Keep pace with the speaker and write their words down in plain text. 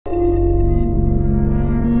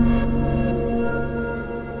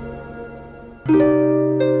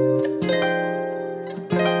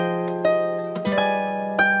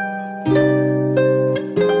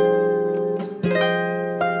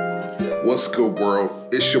good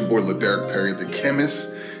world? It's your boy LaDerek Perry, the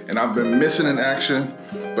chemist, and I've been missing in action,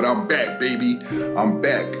 but I'm back, baby. I'm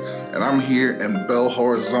back, and I'm here in Belo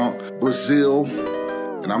Horizonte, Brazil,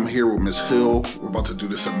 and I'm here with Ms Hill. We're about to do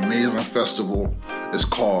this amazing festival. It's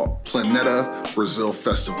called PLANETA BRASIL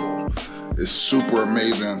FESTIVal. It's super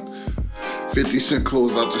amazing. 50 Cent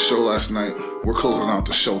closed out the show last night. We're closing out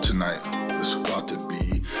the show tonight. It's about to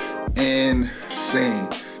be insane.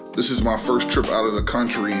 This is my first trip out of the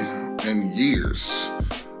country in years.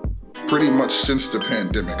 Pretty much since the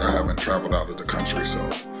pandemic, I haven't traveled out of the country, so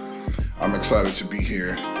I'm excited to be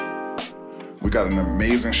here. We got an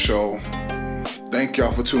amazing show. Thank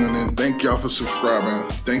y'all for tuning in. Thank y'all for subscribing.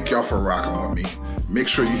 Thank y'all for rocking with me. Make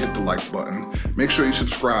sure you hit the like button. Make sure you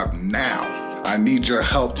subscribe now. I need your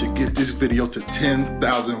help to get this video to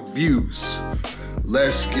 10,000 views.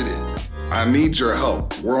 Let's get it. I need your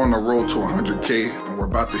help. We're on the road to 100K and we're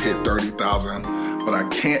about to hit 30,000, but I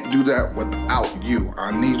can't do that without you.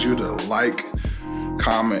 I need you to like,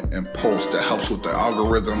 comment, and post. That helps with the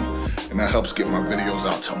algorithm and that helps get my videos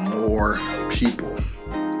out to more people.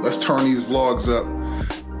 Let's turn these vlogs up.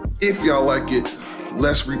 If y'all like it,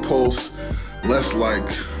 let's repost, let's like,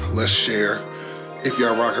 let's share. If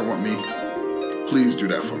y'all rocking with me, please do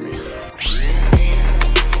that for me.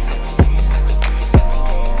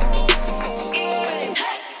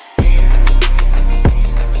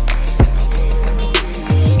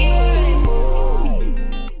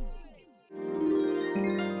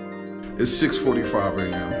 It's 6:45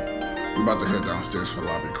 a.m. We're about to head downstairs for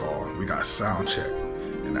lobby call. We got sound check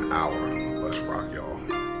in an hour. Let's rock, y'all.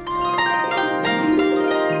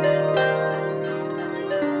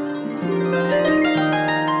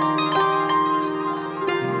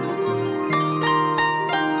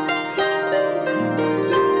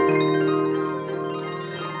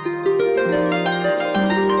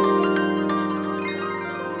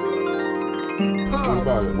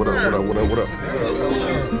 What up, what up, what up, what up?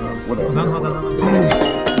 What up?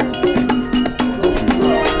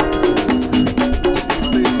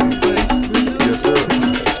 Yes, sir.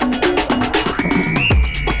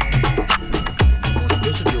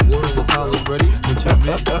 Bishop, your word and towel is ready.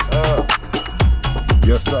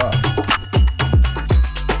 Yes, sir.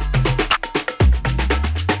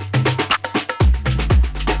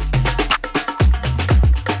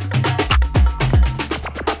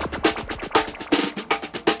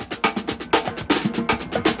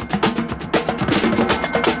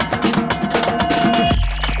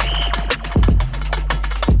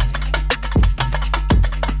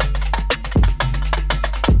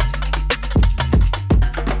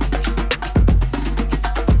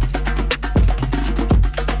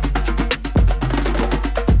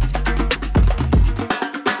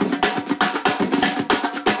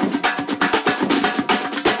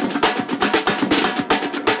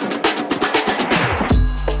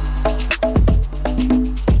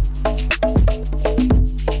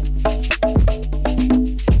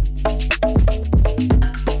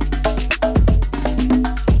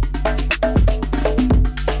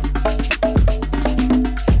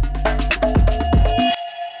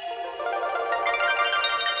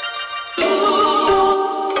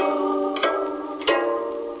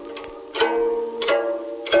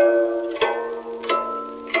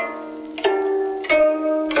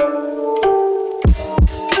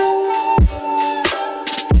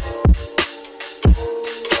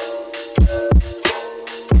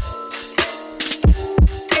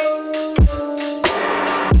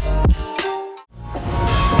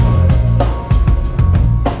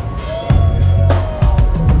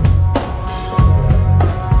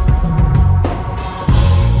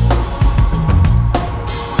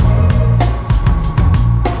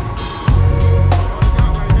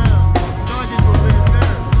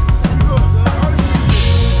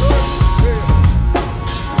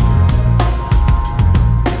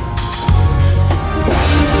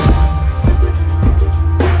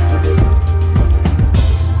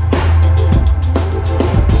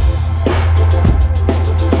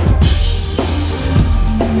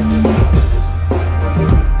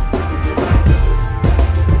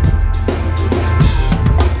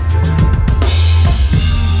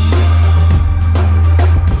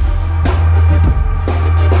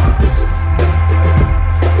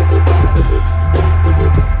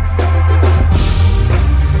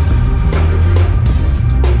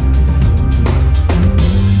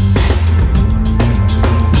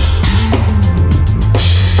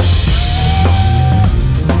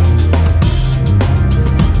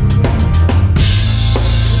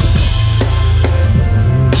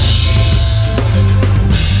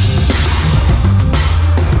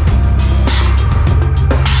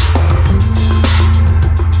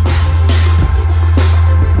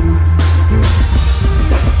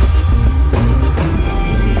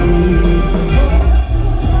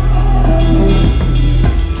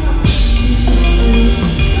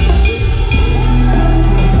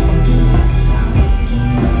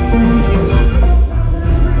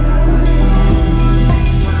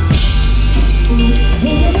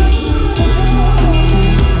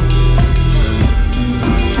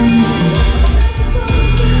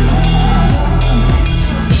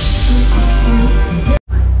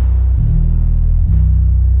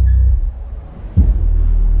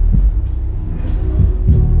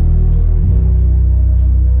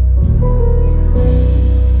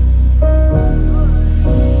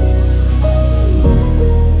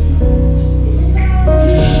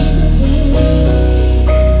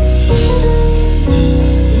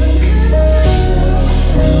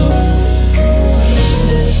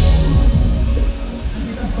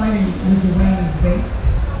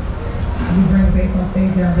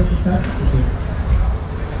 hands down just a touch.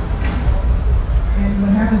 And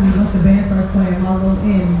what happens is once the band starts playing, my low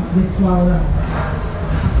end gets swallowed up.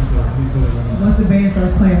 Once the band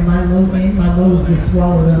starts playing, my low end, my lows get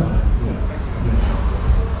swallowed up.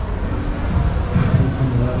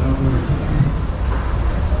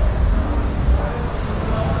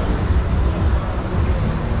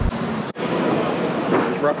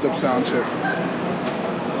 Wrapped up sound check.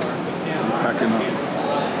 Packing up.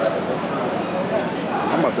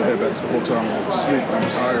 I'm about to head back to the hotel. I'm going to sleep. I'm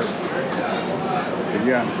tired. But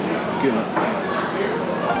yeah, getting it.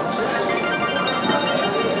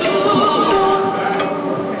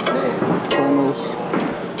 Chronos,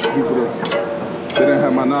 Jupiter. They didn't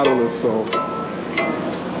have my Nautilus, so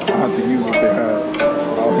I had to use what they had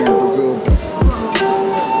out here in Brazil.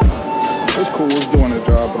 It's cool, it's doing the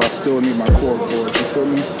job, but I still need my core boards, you feel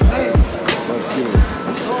me? Let's get it.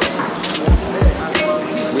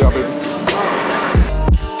 We out, baby.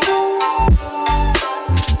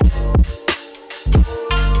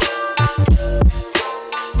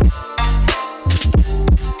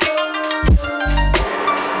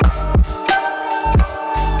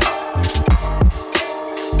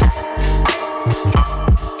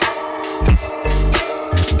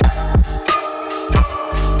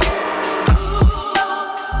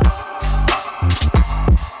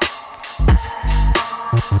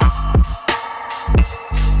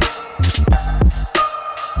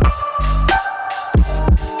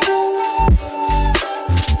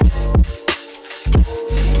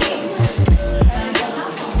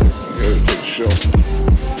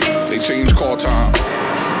 They changed call time,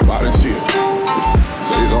 but I didn't see it.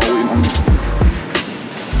 So he's all waiting on me.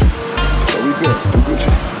 So we good, we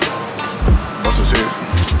Gucci. Bus is here.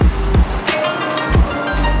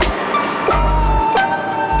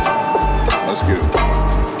 Let's get it.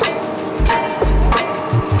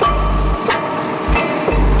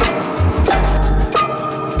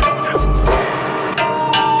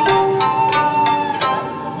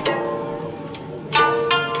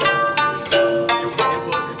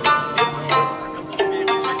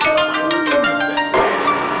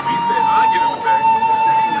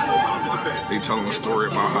 Telling a story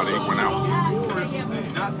about how they went out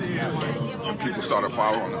and people started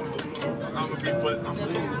following them.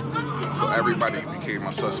 So everybody became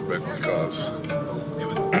a suspect because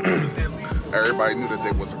everybody knew that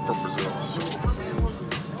they wasn't from Brazil. So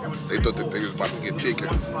they thought that they was about to get taken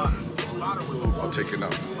or taken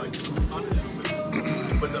up.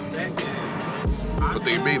 But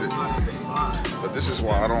they made it. But this is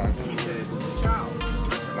why I don't,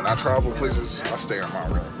 when I travel places, I stay on my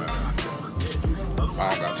road, man. I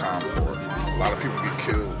don't got time for it. A lot of people get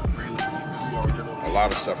killed. A lot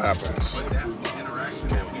of stuff happens.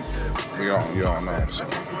 You all know. So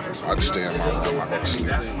I just stay in my room. I go to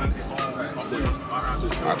sleep.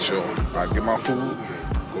 I chill. I get my food,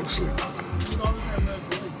 go to sleep.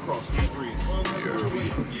 Yeah.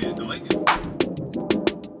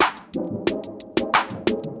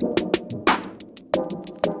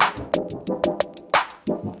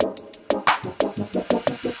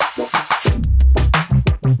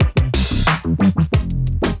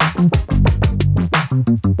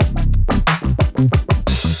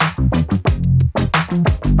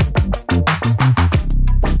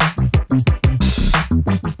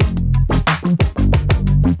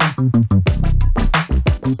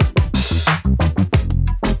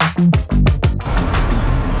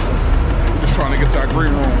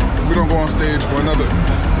 We don't go on stage for another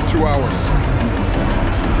 2 hours.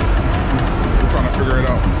 We're trying to figure it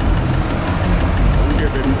out. We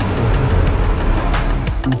good, baby.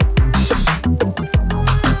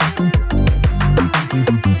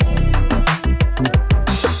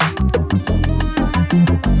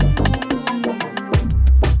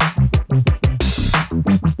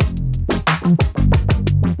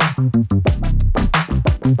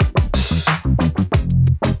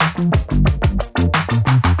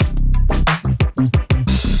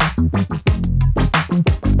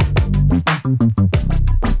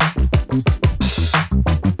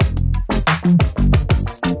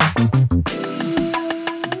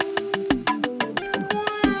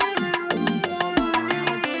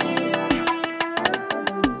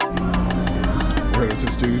 Headed to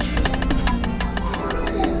the stage.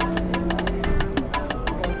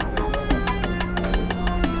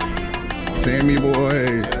 Sammy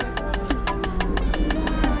boy.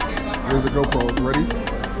 Here's the GoPro. Ready?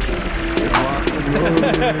 It's locked and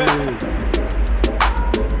loaded.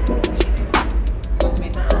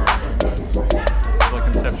 Like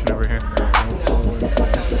Inception over here.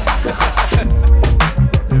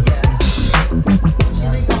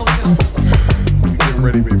 Getting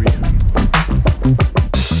ready, baby.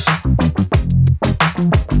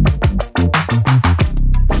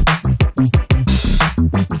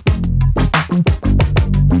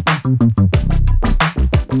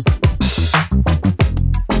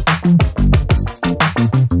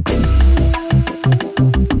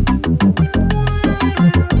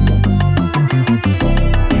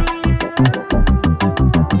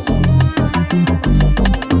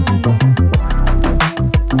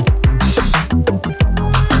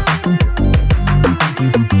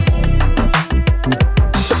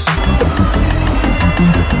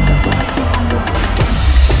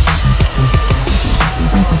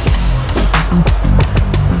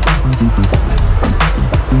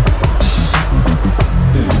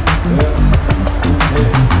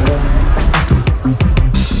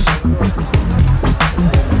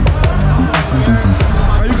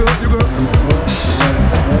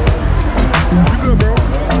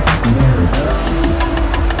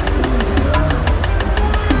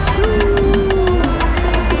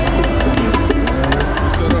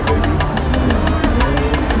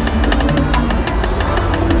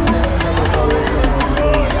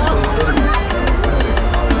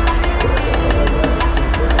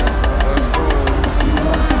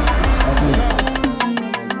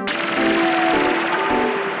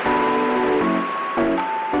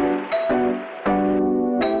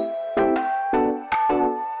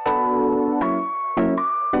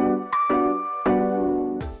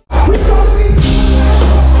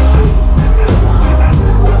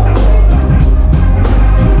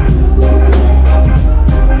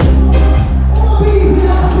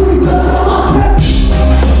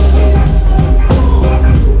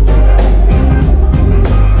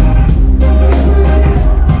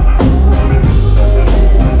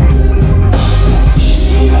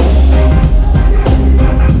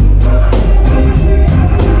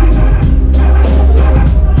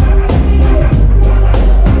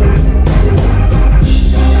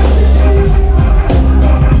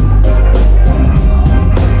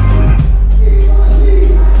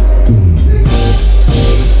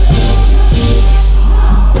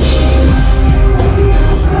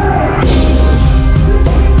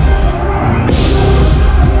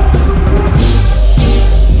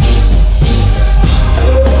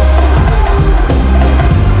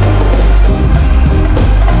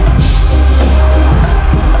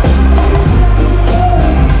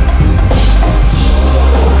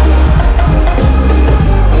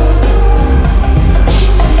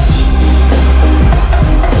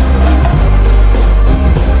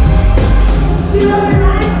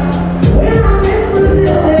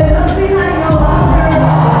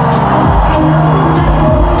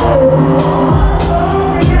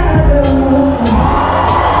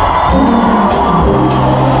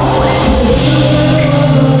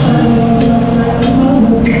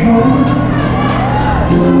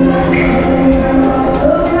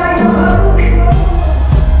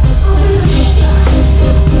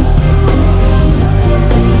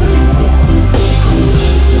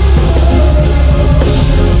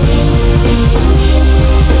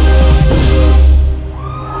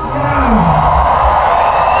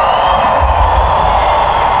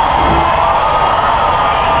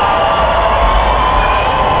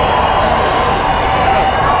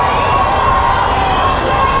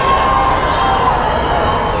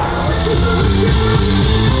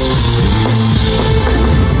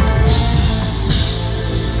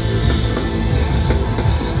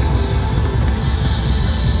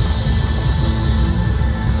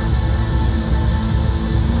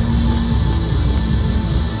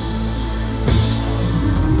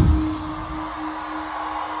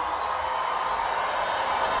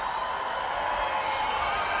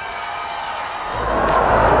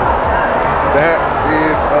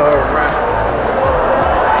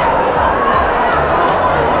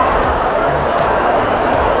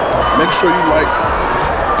 sure you like,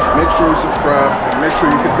 make sure you subscribe, and make sure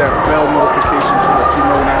you hit that bell notification so that you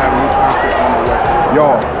know when I have new content on the way.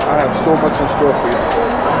 Y'all, I have so much in store for y'all.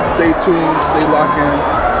 Stay tuned, stay locked in.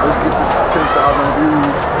 Let's get this to 10,000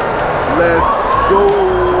 views. Let's go.